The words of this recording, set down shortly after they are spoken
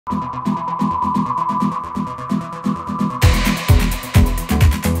To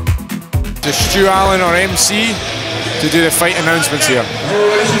Stu Allen, our MC, to do the fight announcements here.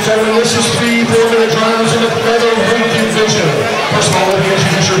 Ladies and gentlemen, this is 3 4-minute rounds in the featherweight division. First of all, let me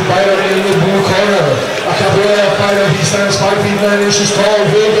introduce your fighter in the blue corner. A capoeira fighter, he stands 5 feet 9 inches tall,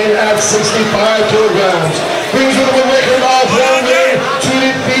 weighing in at 65 kilograms. Brings with him a record of 1 win, 2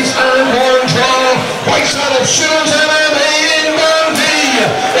 defeats, and 1 draw. Fights out of Shooters MMA in Dundee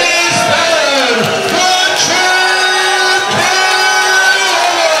is Darren, the champion!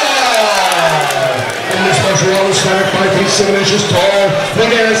 In this Montreal, standing 5 feet 7 inches tall,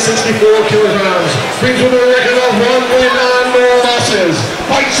 weighing in at 64 kilograms. Brings with him a record of 1 win and no losses.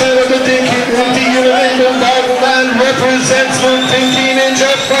 Fights out of the Dinky unit in Dumbarton and represents the Dinky Ninja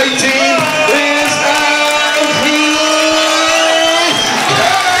fight team is Andrew Cairns.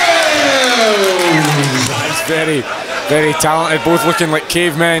 He's very, very talented, both looking like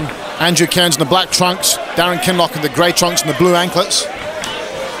cavemen. Andrew Cairns in the black trunks, Darren Kinloch in the grey trunks and the blue anklets.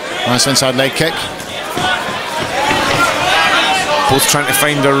 Nice inside leg kick. Both trying to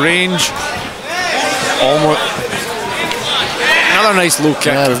find their range. Almost. Another nice low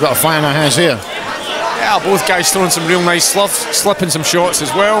kick. Yeah, we've got a fight in our hands here. Yeah, both guys throwing some real nice slipping some shots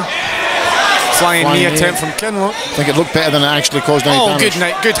as well. Flying knee attempt from Kinloch. I think it looked better than it actually caused any damage.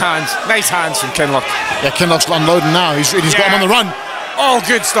 Good hands. Nice hands from Kinloch. Yeah, Kinloch's unloading now. He's got him on the run. Oh,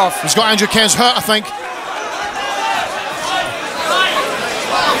 good stuff. He's got Andrew Cairns hurt, I think.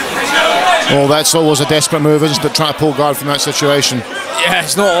 Oh, that's always a desperate move, isn't it? Trying to pull guard from that situation. Yeah,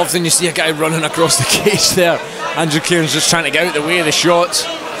 it's not often you see a guy running across the cage there. Andrew Cairns just trying to get out of the way of the shots.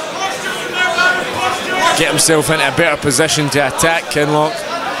 Get himself into a better position to attack Kinloch.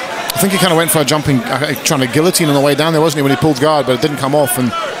 I think he kind of went for a jumping, trying to guillotine on the way down there, wasn't he, when he pulled guard, but it didn't come off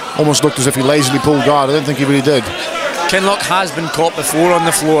and almost looked as if he lazily pulled guard. I don't think he really did. Kinloch has been caught before on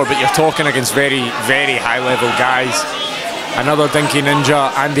the floor, but you're talking against very, very high-level guys. Another Dinky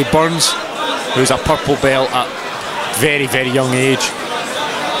Ninja, Andy Burns, who's a purple belt at very, very young age.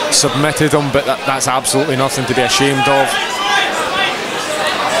 Submitted him, but that's absolutely nothing to be ashamed of.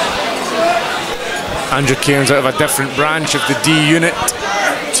 Andrew Cairns out of a different branch of the D unit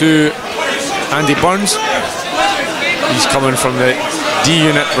to Andy Burns. He's coming from the D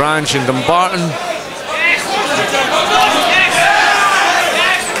unit branch in Dumbarton.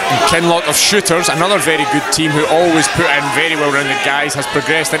 And Kinloch of Shooters, another very good team who always put in very well-rounded guys, has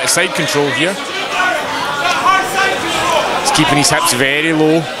progressed into side control here. He's keeping his hips very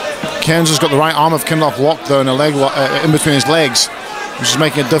low. Cairns has got the right arm of Kinloch locked though in a leg in between his legs, which is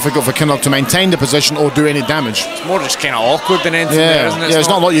making it difficult for Kinloch to maintain the position or do any damage. It's more just kind of awkward than anything there, isn't it? Yeah, there's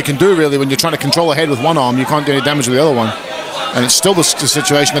not a lot you can do really when you're trying to control a head with one arm. You can't do any damage with the other one. And it's still the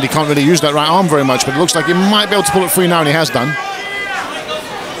situation that he can't really use that right arm very much, but it looks like he might be able to pull it free now, and he has done.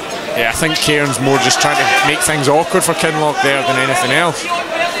 Yeah, I think Cairns more just trying to make things awkward for Kinloch there than anything else.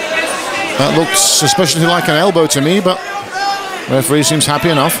 That looks suspiciously like an elbow to me, but the referee seems happy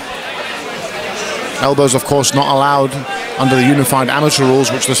enough. Elbows, of course, not allowed under the unified amateur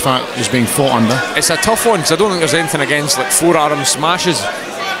rules, which this fight is being fought under. It's a tough one, because I don't think there's anything against like forearm smashes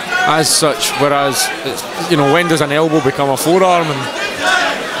as such, whereas, you know, when does an elbow become a forearm? And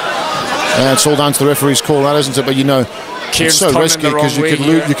yeah, it's all down to the referee's call, that isn't it? But you know, Cairns it's so risky because you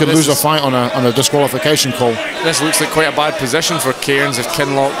could lose a fight on a disqualification call. This looks like quite a bad position for Cairns if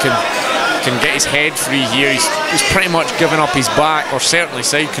Kinloch can get his head free here. He's pretty much given up his back, or certainly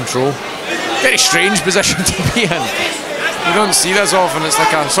side control. Very strange position to be in. You don't see this often. It's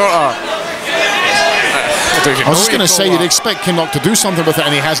like a sort of... I was just going to say, you'd expect Kinloch to do something with it,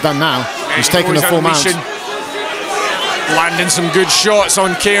 and he has done now. He's taken the full mount. Landing some good shots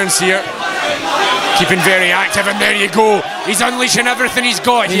on Cairns here. Keeping very active, and there you go. He's unleashing everything he's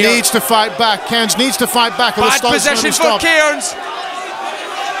got here. He needs to fight back. Cairns needs to fight back. Bad position for Cairns.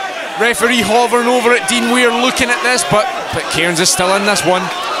 Referee hovering over it. Dean Weir looking at this, but Cairns is still in this one.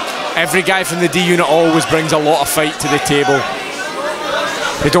 Every guy from the D unit always brings a lot of fight to the table.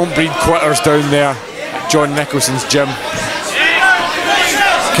 They don't breed quitters down there at John Nicholson's gym.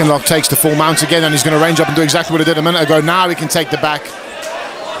 Kinloch takes the full mount again, and he's going to range up and do exactly what he did a minute ago. Now he can take the back.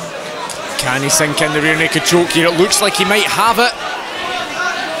 Can he sink in the rear naked choke here? It looks like he might have it.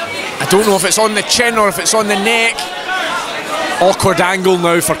 I don't know if it's on the chin or if it's on the neck. Awkward angle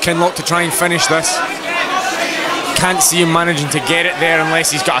now for Kinloch to try and finish this. Can't see him managing to get it there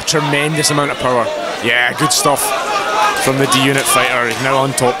unless he's got a tremendous amount of power. Yeah, good stuff from the D unit fighter. He's now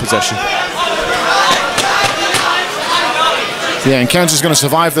on top position. Yeah, and Cairns is going to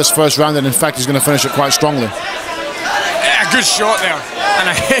survive this first round, and in fact he's going to finish it quite strongly. Yeah, good shot there, and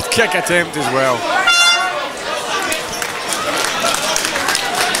a head kick attempt as well.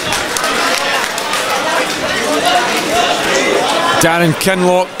 Darren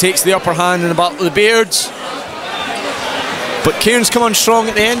Kinloch takes the upper hand in the Battle of the Beards. But Cairns come on strong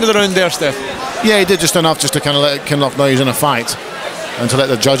at the end of the round there, Steph. Yeah, he did just enough just to kind of let Kinloch know he's in a fight, and to let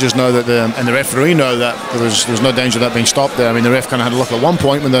the judges know that and the referee know that there was no danger of that being stopped there. I mean, the ref kind of had a look at one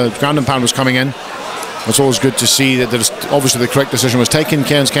point when the ground and pound was coming in. It's always good to see that there's obviously the correct decision was taken.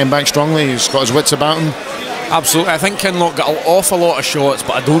 Cairns came back strongly. He's got his wits about him. Absolutely. I think Kinloch got an awful lot of shots,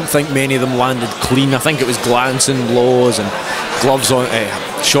 but I don't think many of them landed clean. I think it was glancing blows and gloves on,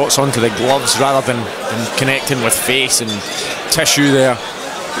 shots onto the gloves rather than connecting with face and tissue there.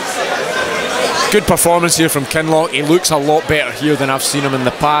 Good performance here from Kinloch. He looks a lot better here than I've seen him in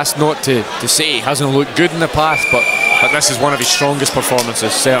the past. Not to say he hasn't looked good in the past, but this is one of his strongest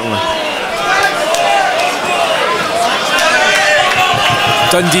performances, certainly.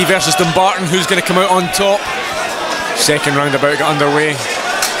 Dundee versus Dumbarton. Who's going to come out on top? Second round about to get underway.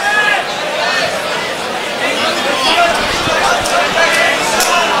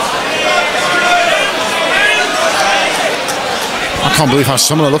 I can't believe how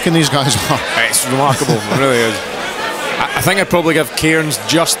similar looking these guys are. It's remarkable, it really is. I think I'd probably give Cairns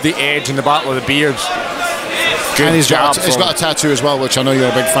just the edge in the Battle of the Beards. Good and he's job. He's got a tattoo as well, which I know you're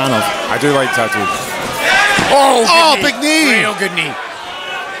a big fan of. I do like tattoos. Oh, big knee! Real good knee.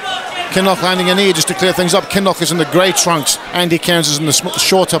 Kinloch landing a knee just to clear things up. Kinloch is in the grey trunks. Andy Cairns is in the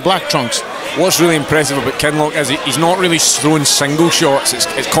shorter black trunks. What's really impressive about Kinloch is he's not really throwing single shots.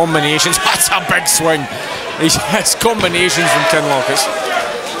 It's combinations. That's a big swing. It's combinations from Kinloch.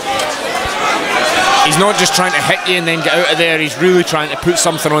 He's not just trying to hit you and then get out of there. He's really trying to put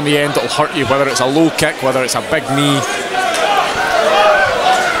something on the end that'll hurt you, whether it's a low kick, whether it's a big knee.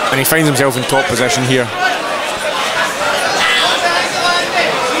 And he finds himself in top position here.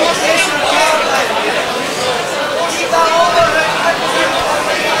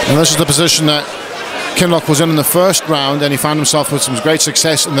 And this is the position that Kinloch was in the first round, and he found himself with some great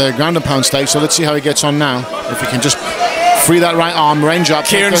success in the ground and pound stakes. So let's see how he gets on now. If he can just free that right arm, range up.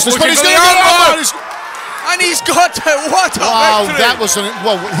 Cairns looking for the arm, and he's got it. What a victory. That was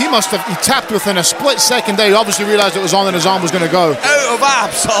he tapped within a split second there. He obviously realised it was on and his arm was going to go out of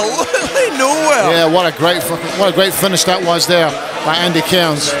absolutely nowhere. Yeah, what a great finish that was there by Andy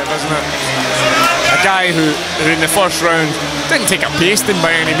Cairns. Yeah, isn't it? A guy who in the first round didn't take a pasting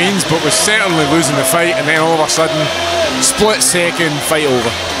by any means, but was certainly losing the fight, and then all of a sudden, split second, fight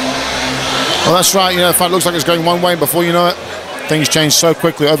over. Well, that's right. You know, the fight looks like it's going one way, and before you know it, things change so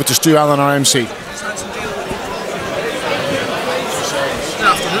quickly. Over to Stu Allen, our MC.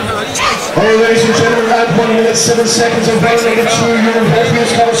 Alright, ladies and gentlemen, at 1 minute 7 seconds of round number 2, your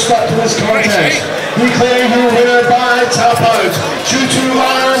referee's got a stop to this contest. Declaring your winner by tap out due to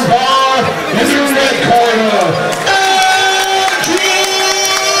iron bar in the red corner.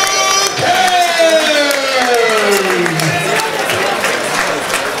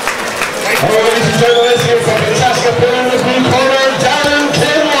 Alright, ladies and gentlemen, let's hear from the Tasca Pin in the blue corner, Darren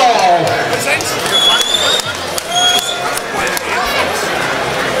Kinloch.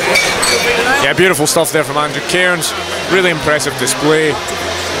 Yeah, beautiful stuff there from Andrew Cairns. Really impressive display.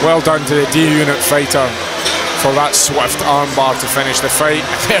 Well done to the D unit fighter for that swift armbar to finish the fight.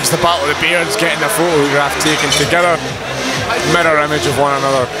 There's the Battle of the Beards getting a photograph taken together. Mirror image of one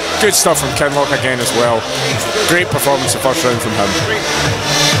another. Good stuff from Kinloch again as well. Great performance the first round from him.